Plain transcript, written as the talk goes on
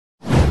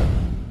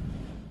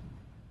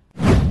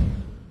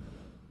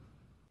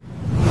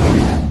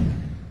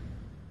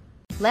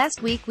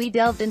Last week we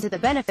delved into the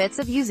benefits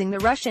of using the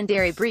Russian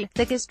dairy breed,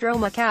 the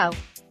Kostroma cow.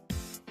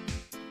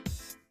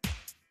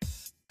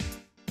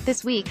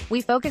 This week,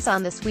 we focus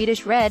on the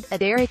Swedish Red, a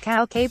dairy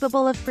cow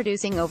capable of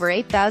producing over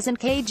 8,000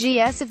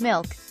 kgs of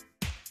milk.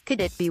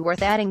 Could it be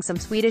worth adding some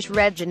Swedish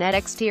Red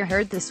genetics to your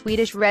herd? The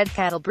Swedish Red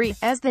cattle breed,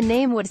 as the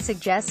name would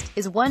suggest,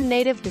 is one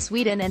native to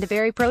Sweden and a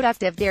very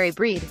productive dairy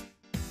breed.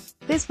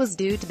 This was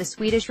due to the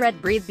Swedish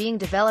Red breed being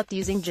developed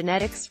using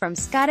genetics from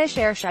Scottish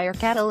Ayrshire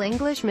cattle,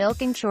 English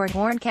Milking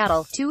Shorthorn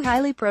cattle, two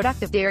highly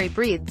productive dairy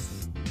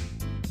breeds.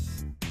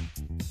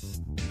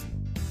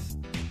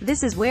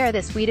 This is where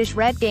the Swedish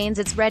Red gains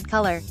its red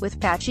color, with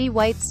patchy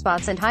white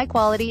spots and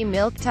high-quality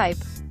milk type.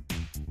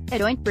 A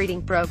joint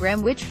breeding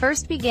program which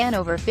first began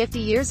over 50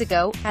 years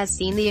ago, has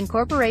seen the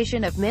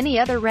incorporation of many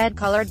other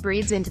red-colored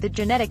breeds into the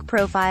genetic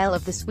profile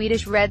of the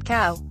Swedish Red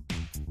cow.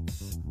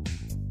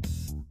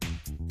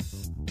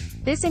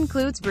 This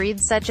includes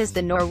breeds such as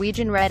the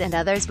Norwegian Red and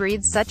others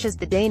breeds such as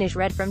the Danish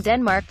Red from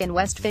Denmark and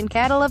Westfin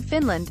cattle of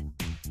Finland.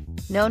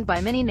 Known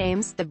by many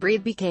names, the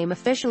breed became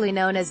officially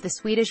known as the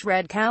Swedish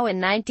Red cow in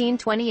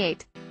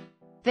 1928.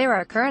 There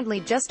are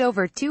currently just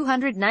over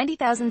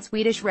 290,000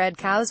 Swedish Red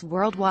cows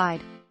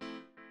worldwide.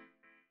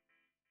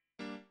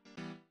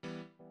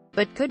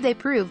 But could they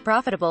prove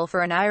profitable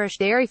for an Irish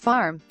dairy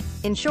farm?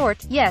 In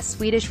short, yes,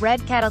 Swedish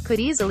Red cattle could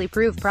easily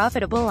prove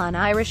profitable on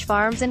Irish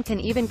farms and can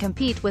even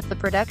compete with the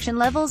production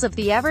levels of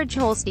the average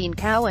Holstein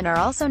cow, and are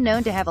also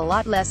known to have a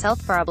lot less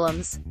health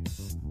problems.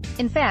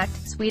 In fact,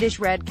 Swedish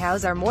Red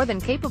cows are more than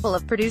capable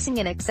of producing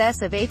in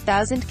excess of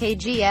 8,000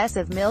 kgs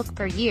of milk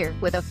per year,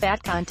 with a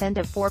fat content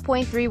of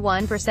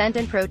 4.31%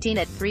 and protein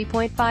at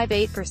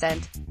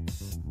 3.58%.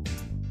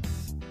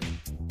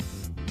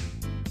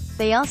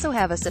 They also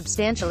have a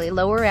substantially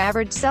lower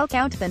average cell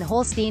count than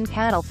Holstein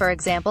cattle, for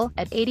example,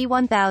 at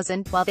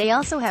 81,000, while they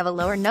also have a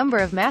lower number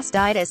of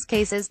mastitis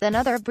cases than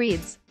other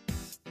breeds.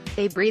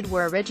 They breed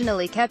were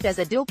originally kept as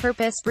a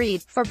dual-purpose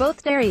breed, for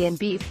both dairy and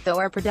beef, though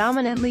are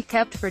predominantly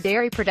kept for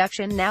dairy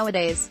production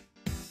nowadays.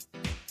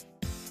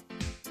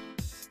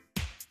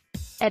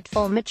 At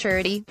full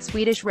maturity,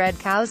 Swedish Red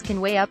cows can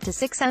weigh up to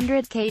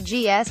 600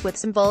 kgs, with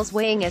some bulls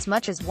weighing as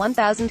much as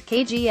 1,000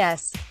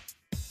 kgs.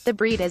 The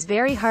breed is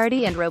very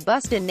hardy and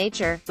robust in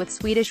nature, with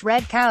Swedish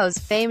Red cows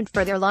famed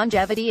for their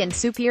longevity and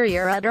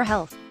superior udder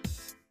health.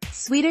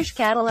 Swedish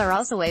cattle are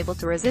also able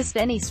to resist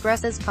any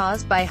stresses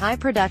caused by high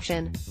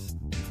production.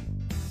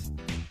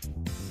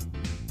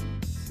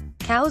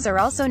 Cows are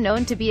also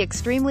known to be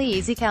extremely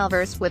easy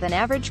calvers, with an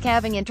average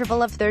calving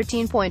interval of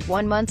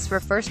 13.1 months for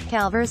first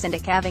calvers and a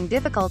calving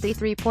difficulty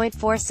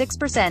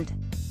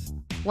 3.46%.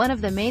 One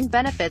of the main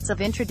benefits of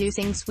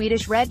introducing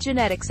Swedish Red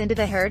genetics into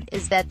the herd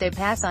is that they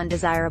pass on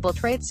desirable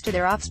traits to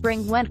their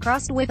offspring when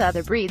crossed with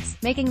other breeds,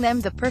 making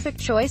them the perfect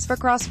choice for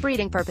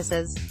crossbreeding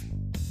purposes.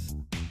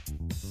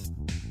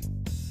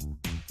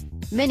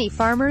 Many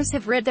farmers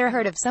have rid their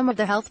herd of some of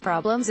the health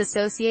problems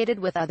associated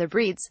with other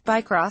breeds,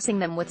 by crossing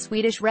them with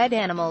Swedish Red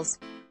animals.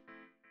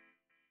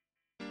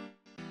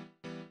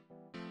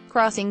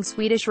 Crossing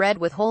Swedish Red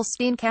with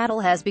Holstein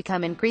cattle has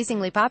become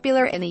increasingly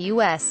popular in the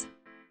U.S.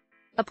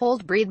 A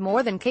polled breed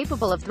more than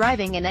capable of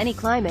thriving in any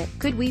climate.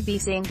 Could we be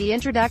seeing the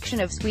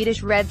introduction of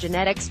Swedish Red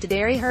genetics to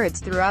dairy herds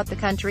throughout the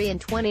country in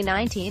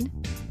 2019?